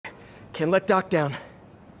Can't let Doc down.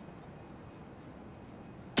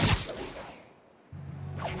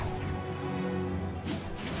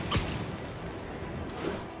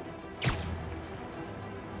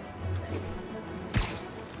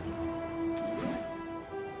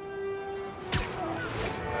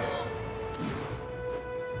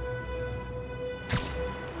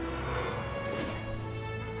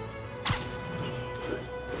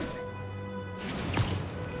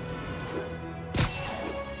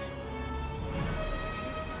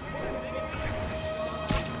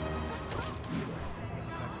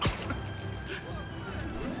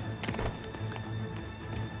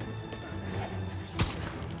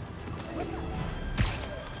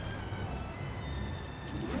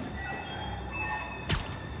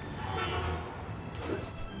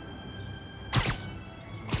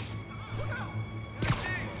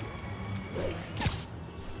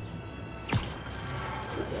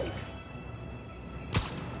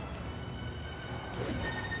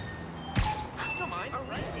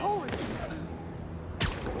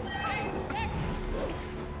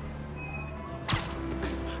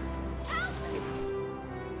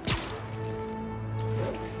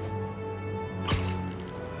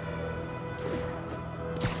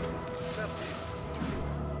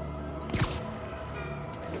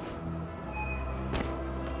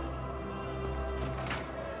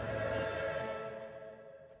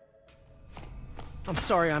 I'm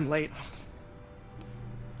sorry I'm late.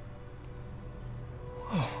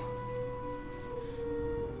 Oh.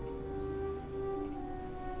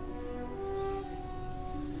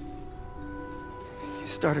 You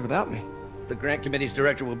started without me. The grant committee's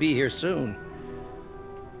director will be here soon.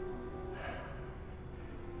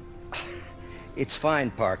 It's fine,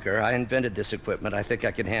 Parker. I invented this equipment. I think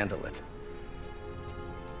I can handle it.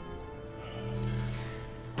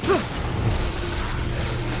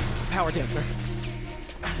 Power damper.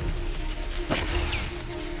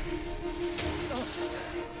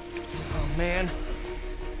 Oh, man.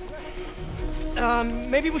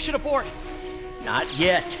 Maybe we should abort. Not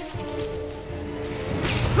yet.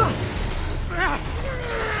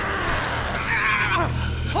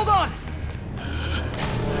 Hold on!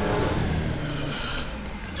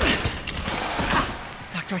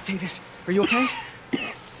 Dr. Octavius, are you okay?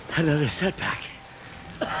 Another setback.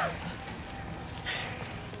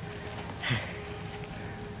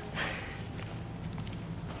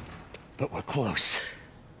 But we're close.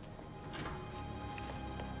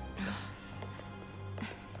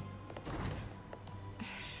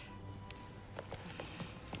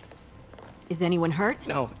 Is anyone hurt?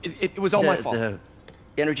 No, it was all my fault. The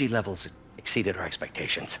energy levels exceeded our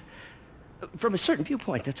expectations. From a certain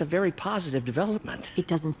viewpoint, that's a very positive development. It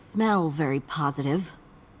doesn't smell very positive.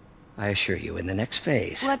 I assure you, in the next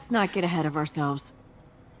phase... Let's not get ahead of ourselves.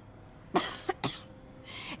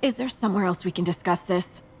 Is there somewhere else we can discuss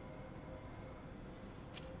this?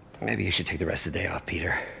 Maybe you should take the rest of the day off,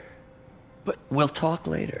 Peter. But we'll talk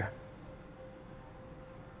later.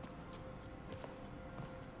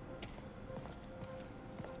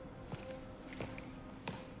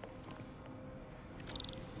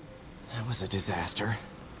 That was a disaster.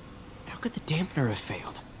 How could the dampener have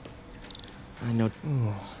failed? I know...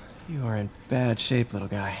 Ooh, you are in bad shape, little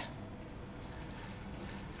guy.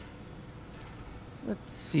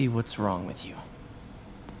 Let's see what's wrong with you.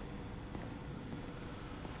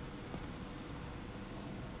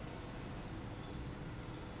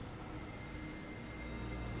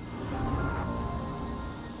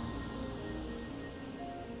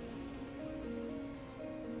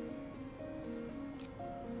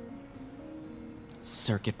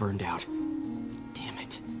 Circuit burned out. Damn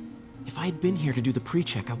it. If I had been here to do the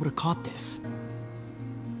pre-check, I would have caught this.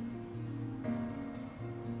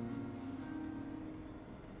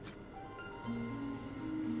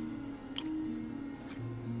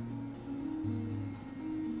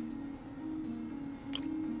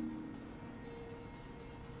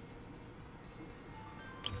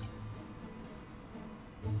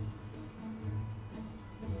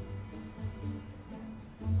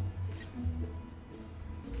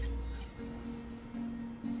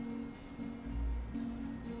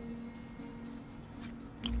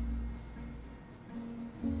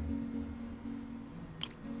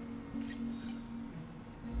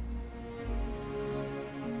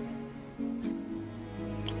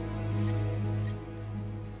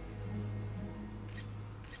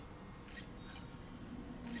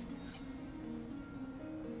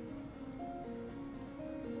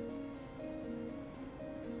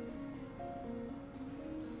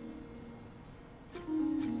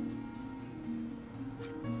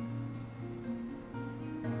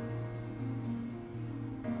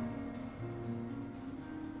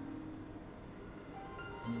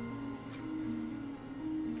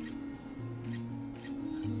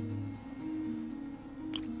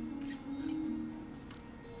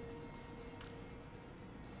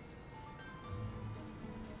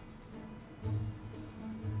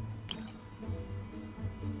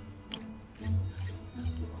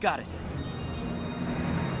 Got it.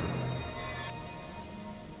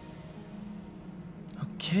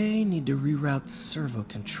 Okay, need to reroute servo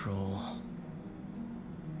control.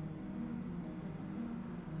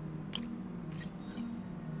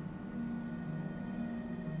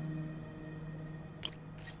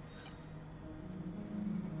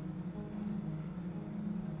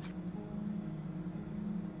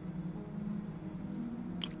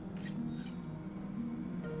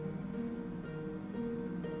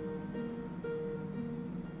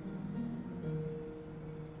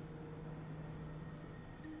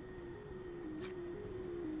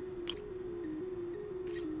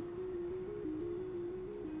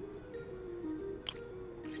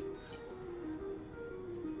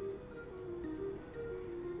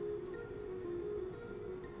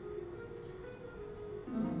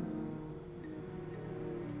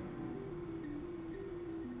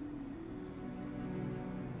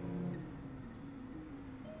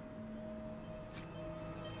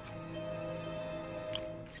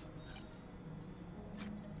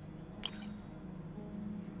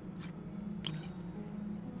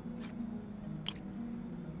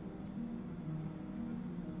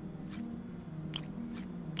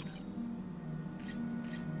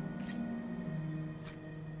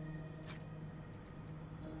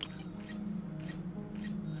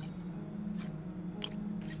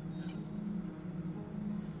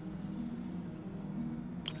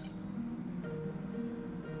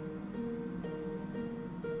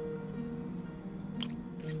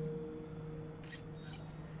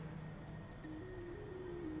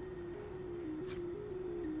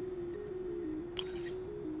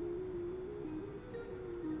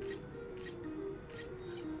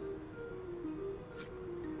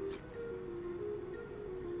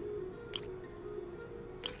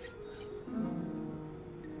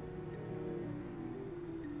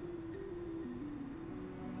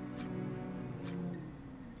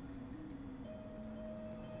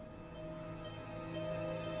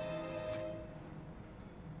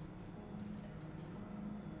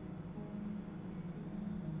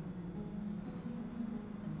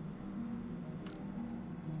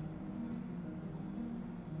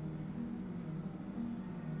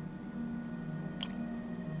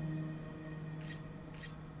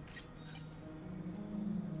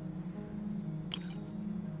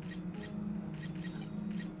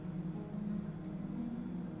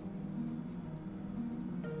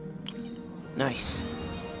 Nice.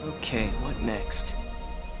 Okay, what next?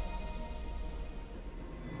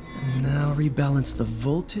 And now rebalance the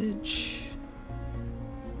voltage.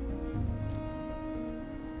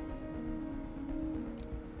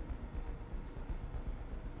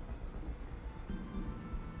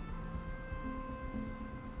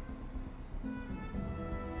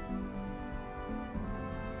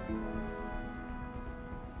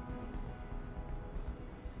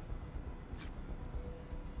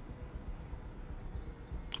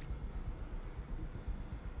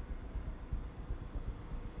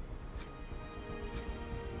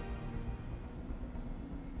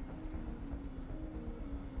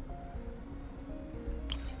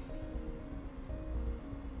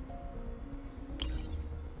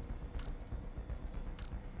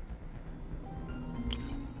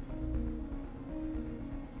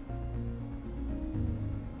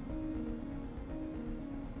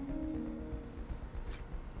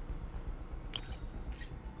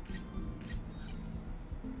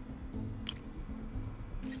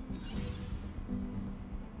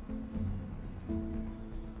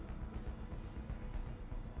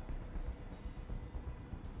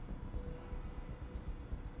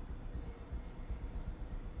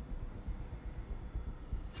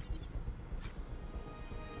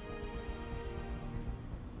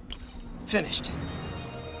 Finished.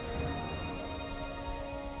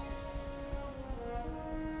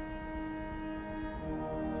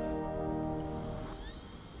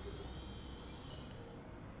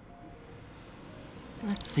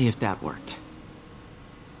 Let's see if that worked.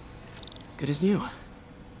 Good as new.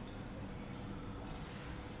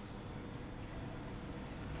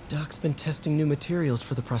 Doc's been testing new materials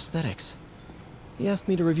for the prosthetics. He asked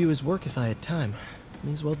me to review his work if I had time.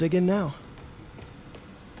 May as well dig in now.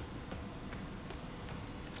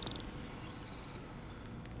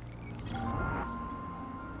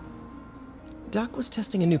 Doc was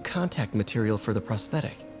testing a new contact material for the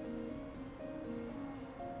prosthetic.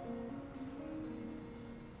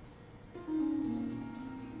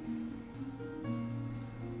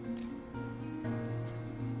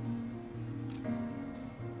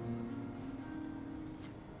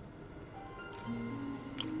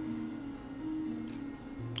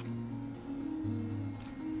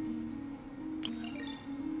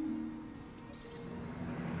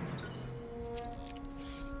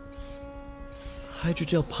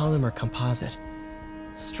 hydrogel polymer composite.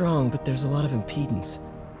 Strong, but there's a lot of impedance.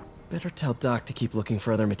 Better tell Doc to keep looking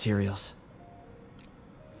for other materials.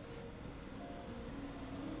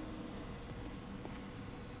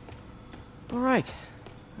 Alright.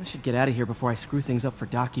 I should get out of here before I screw things up for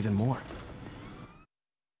Doc even more.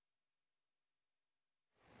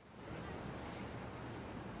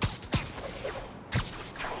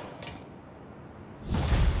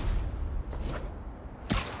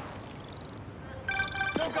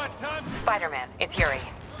 Spider-Man, it's Yuri.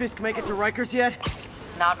 Fisk make it to Rikers yet?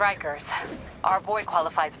 Not Rikers. Our boy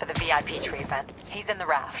qualifies for the VIP treatment. He's in the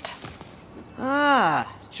raft. Ah,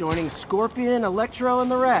 joining Scorpion, Electro, and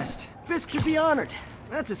the rest. Fisk should be honored.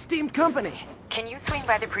 That's a steamed company. Can you swing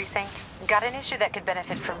by the precinct? Got an issue that could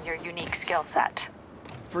benefit from your unique skill set.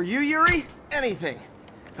 For you, Yuri? Anything.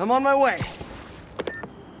 I'm on my way.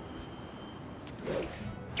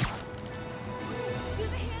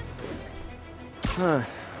 Huh.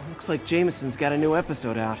 Looks like Jameson's got a new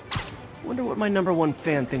episode out. Wonder what my #1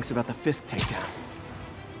 fan thinks about the Fisk takedown.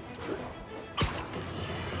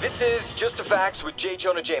 This is Just the Facts with J.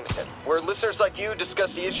 Jonah Jameson, where listeners like you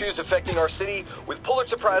discuss the issues affecting our city with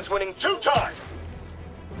Pulitzer Prize-winning two-time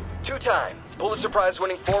Pulitzer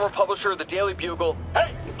Prize-winning former publisher of the Daily Bugle.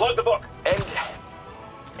 Hey, plug the book!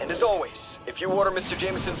 And as always, if you order Mr.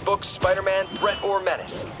 Jameson's book, Spider-Man, Threat or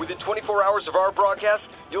Menace, within 24 hours of our broadcast,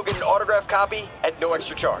 you'll get an autographed copy at no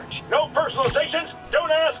extra charge. No personalizations, don't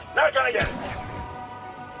ask, not gonna get it.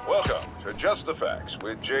 Welcome to Just the Facts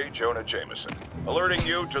with J. Jonah Jameson, alerting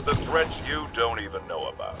you to the threats you don't even know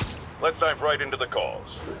about. Let's dive right into the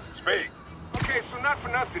calls. Speak. Okay, so not for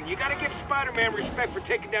nothing, you gotta give Spider-Man respect for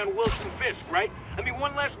taking down Wilson Fisk, right? I mean,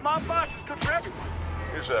 one less mob boss is good for everyone.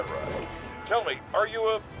 Is that right? Tell me, are you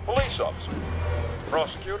a police officer?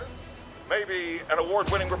 Prosecutor? Maybe an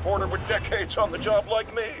award-winning reporter with decades on the job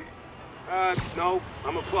like me? No,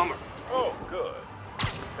 I'm a plumber. Oh, good.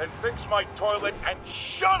 Then fix my toilet and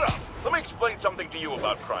shut up! Let me explain something to you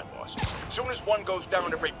about crime bosses. As soon as one goes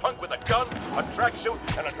down, every punk with a gun, a tracksuit,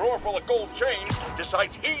 and a drawer full of gold chains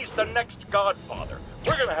decides he's the next godfather.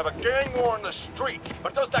 We're gonna have a gang war in the street,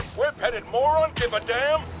 but does that whip-headed moron give a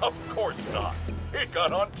damn? Of course not. It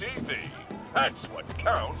got on TV. That's what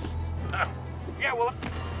counts. Yeah, well...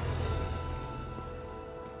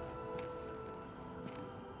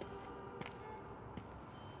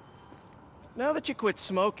 Now that you quit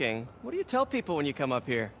smoking, what do you tell people when you come up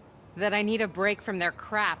here? That I need a break from their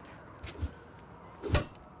crap.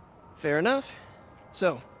 Fair enough.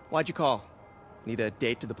 So, why'd you call? Need a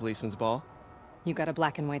date to the policeman's ball? You got a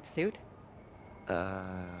black and white suit?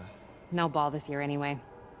 No ball this year anyway.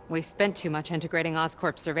 We spent too much integrating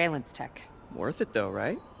Oscorp's surveillance tech. Worth it though,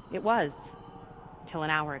 right? It was. Till an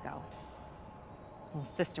hour ago. Whole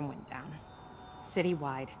system went down.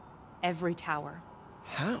 Citywide. Every tower.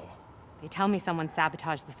 How? They tell me someone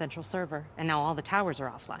sabotaged the central server, and now all the towers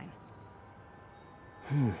are offline.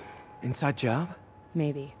 Inside job?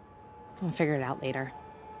 Maybe. We'll figure it out later.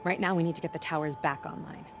 Right now we need to get the towers back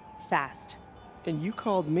online. Fast. And you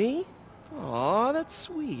called me? Aw, that's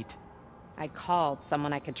sweet. I called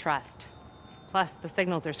someone I could trust. Plus, the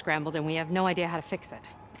signals are scrambled and we have no idea how to fix it.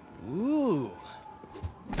 Ooh.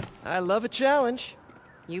 I love a challenge.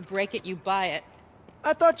 You break it, you buy it.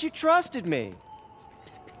 I thought you trusted me.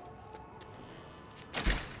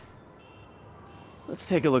 Let's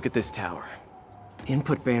take a look at this tower.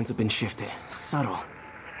 Input bands have been shifted. Subtle.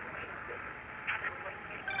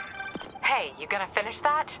 Hey, you gonna finish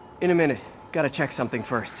that? In a minute. Gotta check something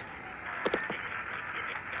first.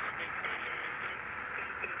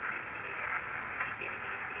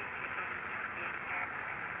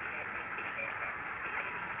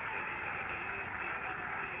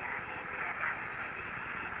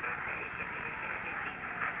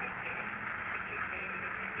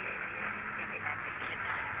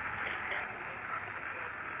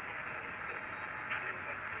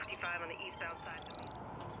 On the eastbound side of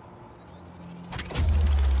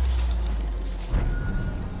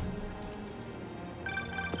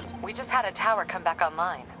me. We just had a tower come back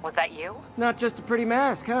online. Was that you? Not just a pretty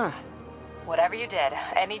mask, huh? Whatever you did,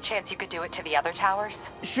 any chance you could do it to the other towers?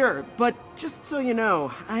 Sure, but just so you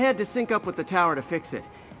know, I had to sync up with the tower to fix it.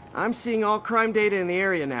 I'm seeing all crime data in the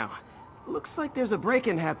area now. Looks like there's a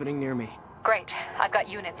break-in happening near me. Great. I've got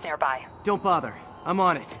units nearby. Don't bother. I'm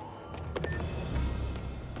on it.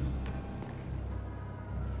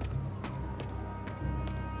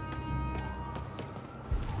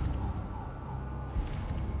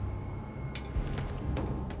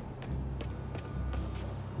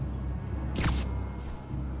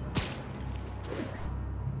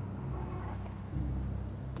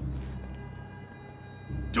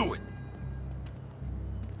 Do it.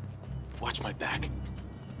 my back.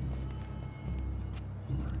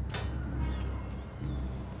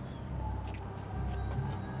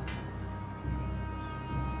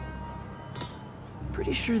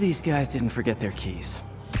 Pretty sure these guys didn't forget their keys.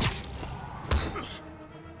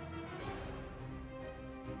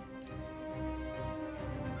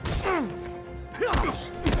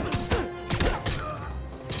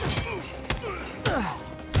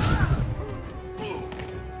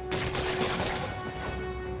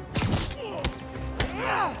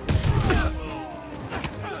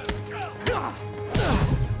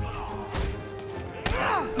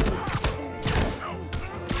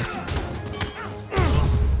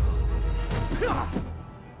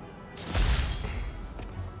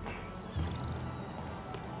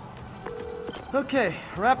 Okay,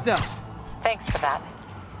 wrapped up. Thanks for that.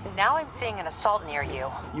 Now I'm seeing an assault near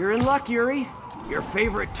you. You're in luck, Yuri. Your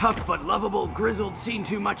favorite tough but lovable, grizzled,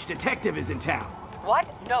 seen-too-much detective is in town. What?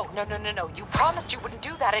 No. You promised you wouldn't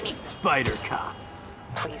do that any... Spider Cop.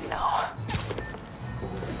 Please, no.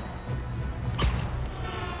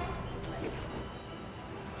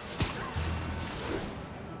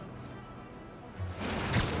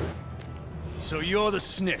 So you're the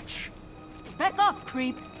snitch. Back off,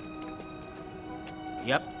 creep.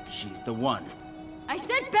 Yep, she's the one. I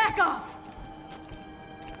said back off!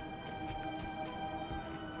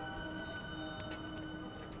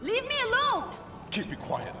 Leave me alone! Keep it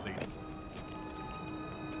quiet, lady.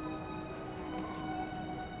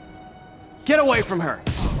 Get away from her!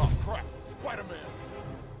 Oh, crap. Spider-Man.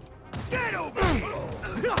 Get over here!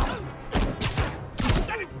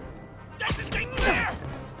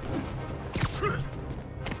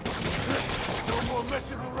 No more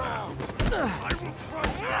messing around. I will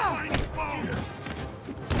try to find you.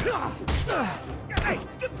 Hey,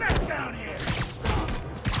 get back down here!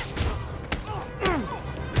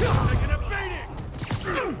 Taking a beating!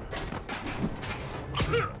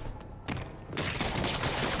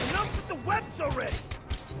 Enough with the webs already!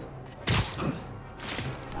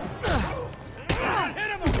 Hit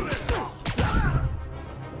him with this!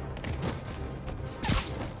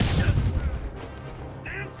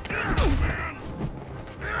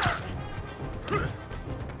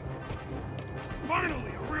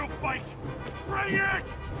 Finally, a real fight! Ready it!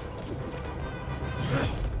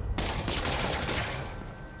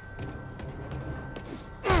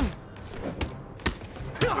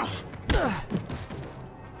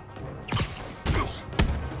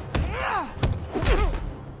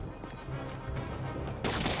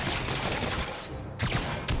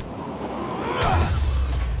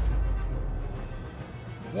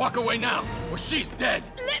 Walk away now, or she's dead!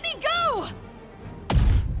 Let me go!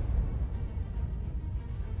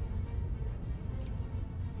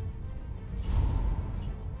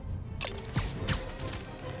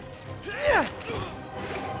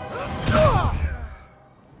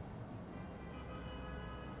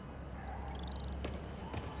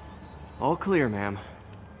 All clear, ma'am.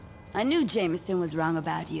 I knew Jameson was wrong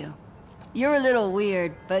about you. You're a little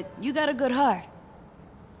weird, but you got a good heart.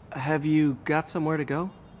 Have you got somewhere to go?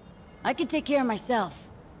 I can take care of myself.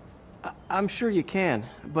 I'm sure you can,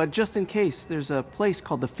 but just in case, there's a place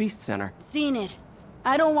called the Feast Center. Seen it.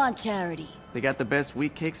 I don't want charity. They got the best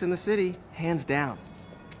wheat cakes in the city, hands down.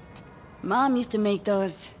 Mom used to make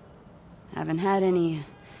those. Haven't had any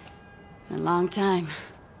in a long time.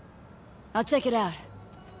 I'll check it out.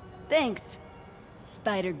 Thanks,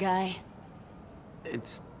 Spider Guy.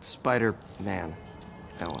 It's Spider-Man.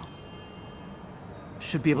 Oh well.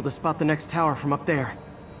 Should be able to spot the next tower from up there.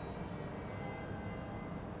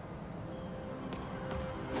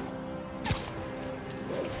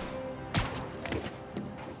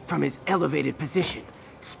 From his elevated position,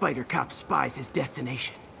 Spider Cop spies his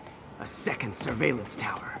destination. A second surveillance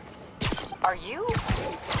tower. Are you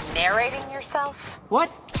narrating yourself? What?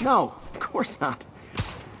 No, of course not.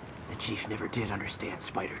 The Chief never did understand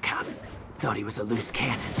Spider Cop. Thought he was a loose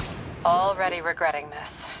cannon. Already regretting this.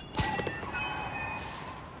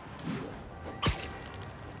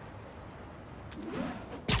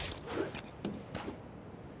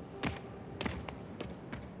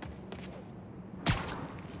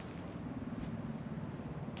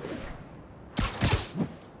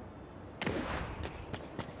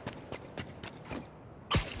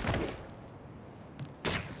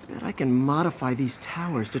 Bet I can modify these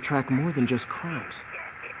towers to track more than just crimes.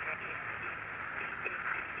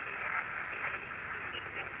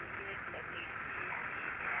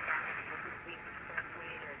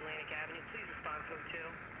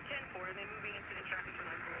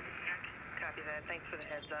 Copy that. Thanks for the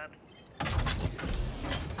heads up.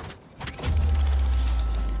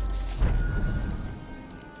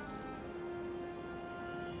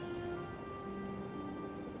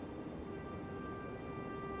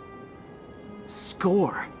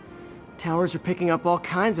 score. Towers are picking up all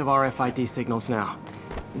kinds of RFID signals now,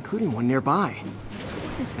 including one nearby.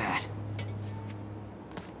 What is that?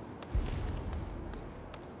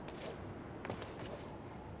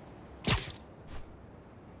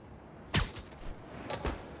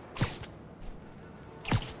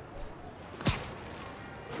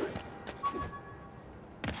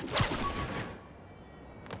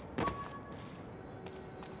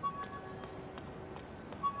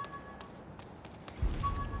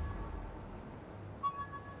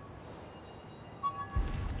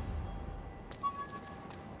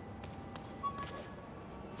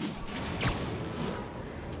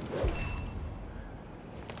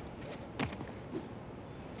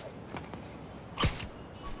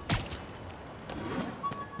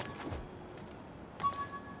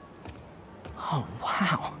 Oh,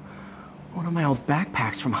 wow. One of my old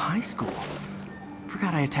backpacks from high school.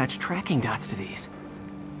 Forgot I attached tracking dots to these.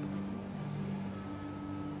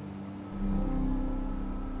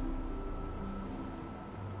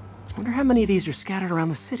 Wonder how many of these are scattered around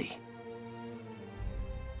the city.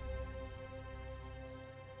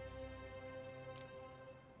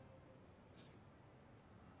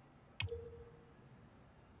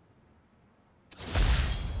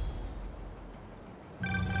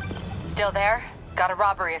 Still there? Got a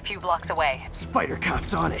robbery a few blocks away. Spider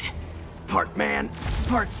Cop's on it. Part man,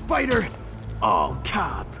 part spider, all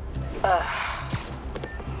cop.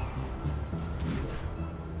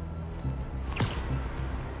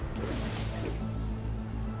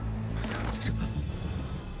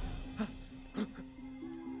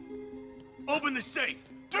 Open the safe!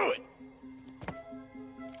 Do it!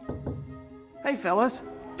 Hey, fellas.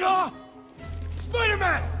 Ah!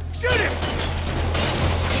 Spider-Man! Shoot him!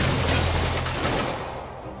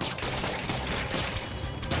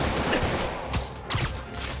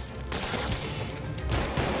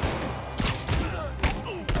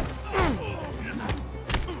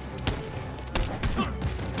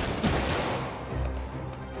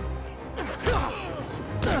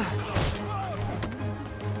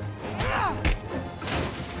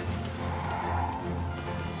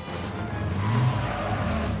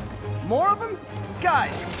 More of them?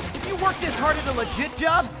 Guys, if you worked this hard at a legit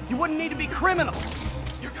job, you wouldn't need to be criminals.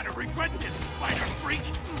 You're gonna regret this, spider freak!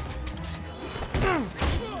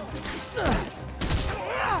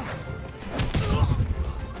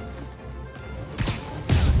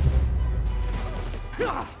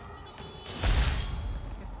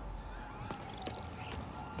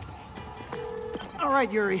 All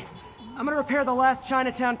right, Yuri. I'm gonna repair the last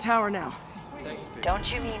Chinatown tower now.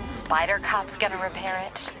 Don't you mean Spider Cop's gonna repair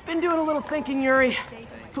it? Been doing a little thinking, Yuri.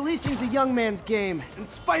 Policing's a young man's game, and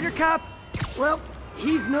Spider Cop, well,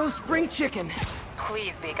 he's no spring chicken.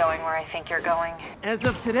 Please be going where I think you're going. As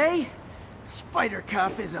of today, Spider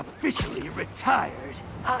Cop is officially retired.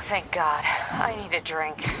 Oh, thank God. I need a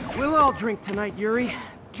drink. We'll all drink tonight, Yuri.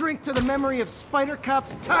 Drink to the memory of Spider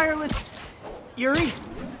Cop's tireless... Yuri?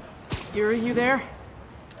 Yuri, you there?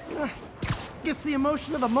 Guess the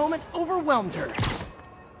emotion of the moment overwhelmed her.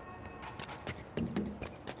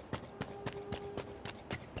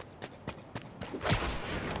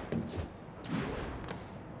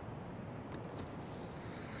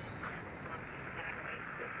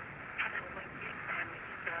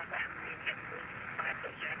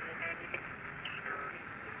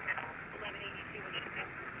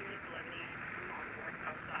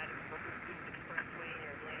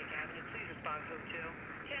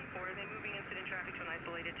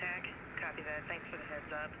 Copy that. Thanks for the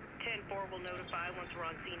heads up. 10-4 will notify once we're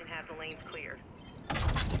on scene and have the lanes clear.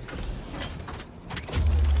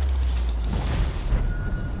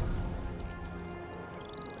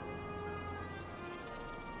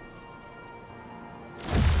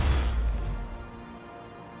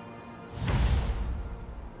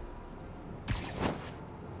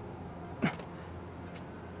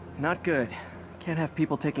 Not good. Can't have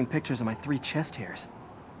people taking pictures of my 3 chest hairs.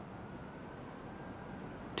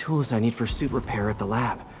 Tools I need for suit repair at the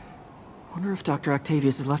lab. Wonder if Dr.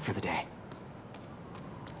 Octavius is left for the day.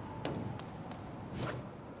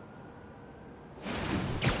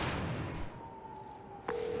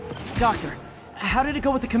 Doctor, how did it go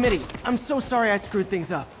with the committee? I'm so sorry I screwed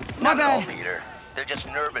things up. My Not at all, bad. Peter. They're just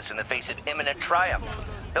nervous in the face of imminent triumph.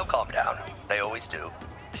 They'll calm down. They always do.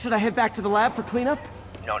 Should I head back to the lab for cleanup?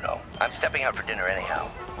 No. I'm stepping out for dinner anyhow.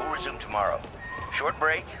 We'll resume tomorrow. Short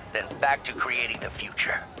break, then back to creating the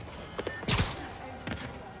future.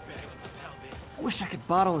 Wish I could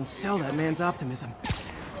bottle and sell that man's optimism.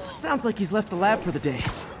 Sounds like he's left the lab for the day.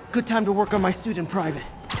 Good time to work on my suit in private.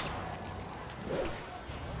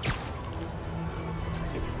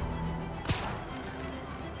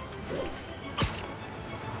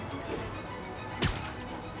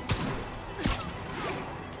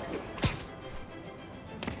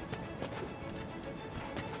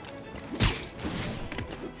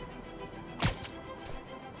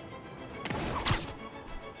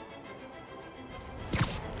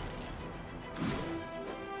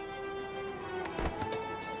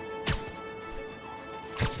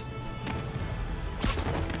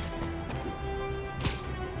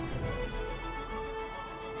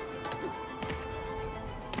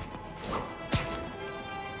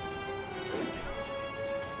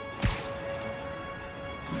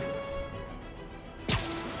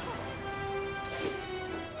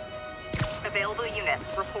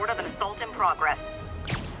 report of an assault in progress.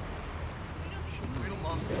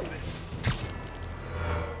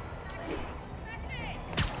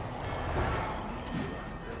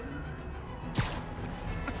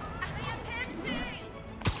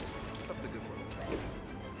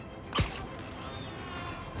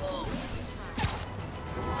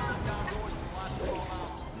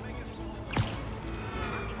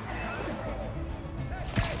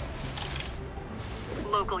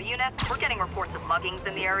 Local units, we're getting reports of muggings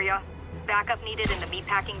in the area. Backup needed in the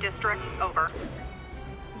meatpacking district. Over.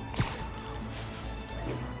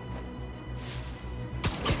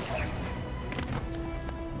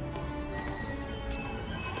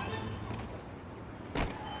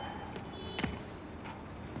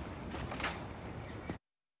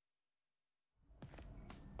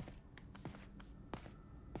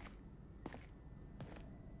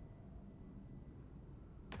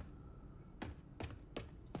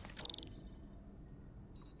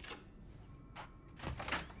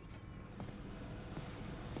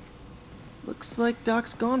 Looks like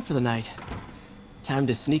Doc's gone for the night. Time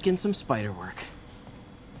to sneak in some spider work.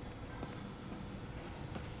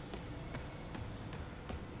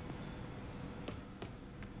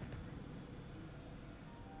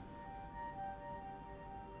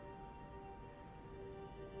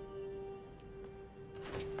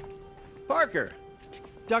 Parker!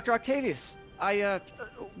 Dr. Octavius!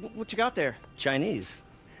 What you got there? Chinese.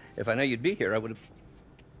 If I know you'd be here, I would have...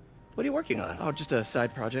 What are you working on? Oh, just a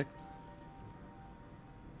side project.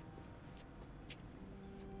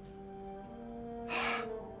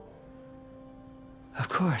 Of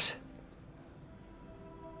course.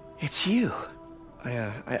 It's you. I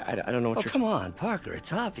don't know what Oh, you're... come on, Parker.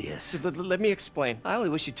 It's obvious. Just let me explain. I only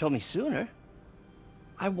wish you told me sooner.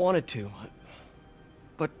 I wanted to,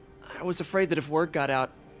 but I was afraid that if word got out,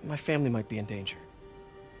 my family might be in danger.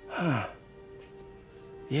 Huh.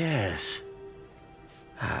 Yes.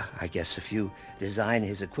 I guess if you design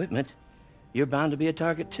his equipment, you're bound to be a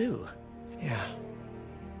target too. Yeah.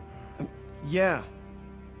 Yeah.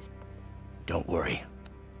 Don't worry.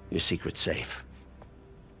 Your secret's safe.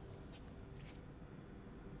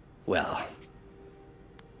 Well,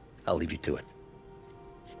 I'll leave you to it.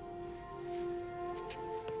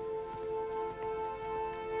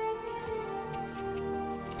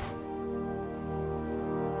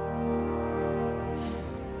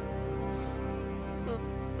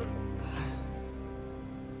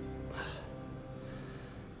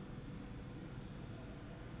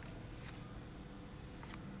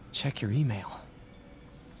 Check your email.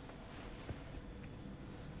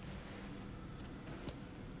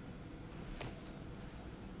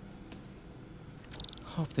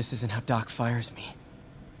 Hope this isn't how Doc fires me.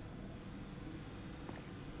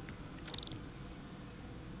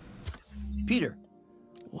 Peter.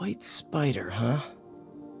 White spider, huh?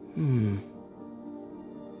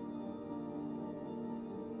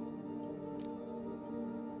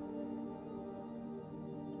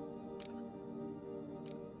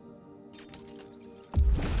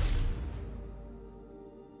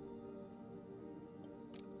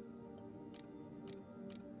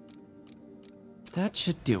 That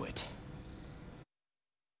should do it.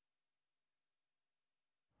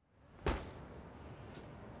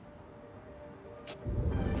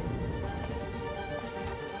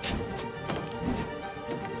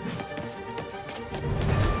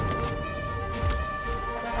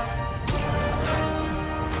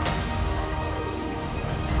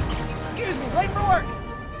 Excuse me, late for work!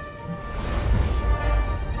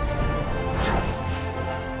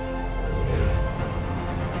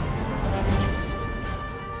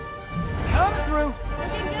 Coming through!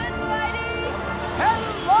 Looking good, Spidey!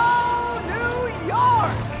 Hello, New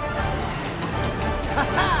York!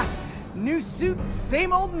 Haha! New suit,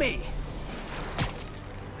 same old me.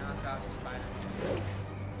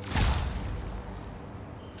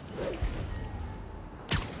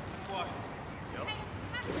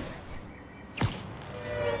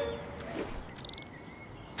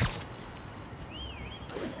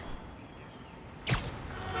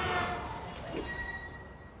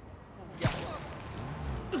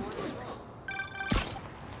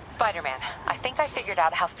 Spider-Man, I think I figured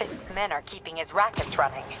out how Fisk's men are keeping his rackets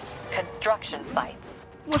running. Construction sites.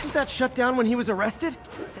 Wasn't that shut down when he was arrested?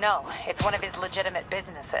 No, it's one of his legitimate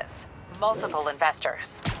businesses. Multiple investors.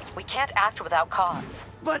 We can't act without cause.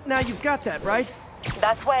 But now you've got that, right?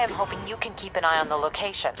 That's why I'm hoping you can keep an eye on the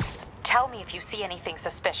location. Tell me if you see anything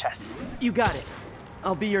suspicious. You got it.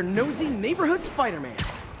 I'll be your nosy neighborhood Spider-Man.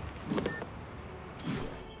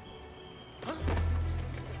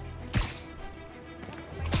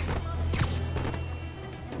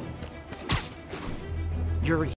 Yuri.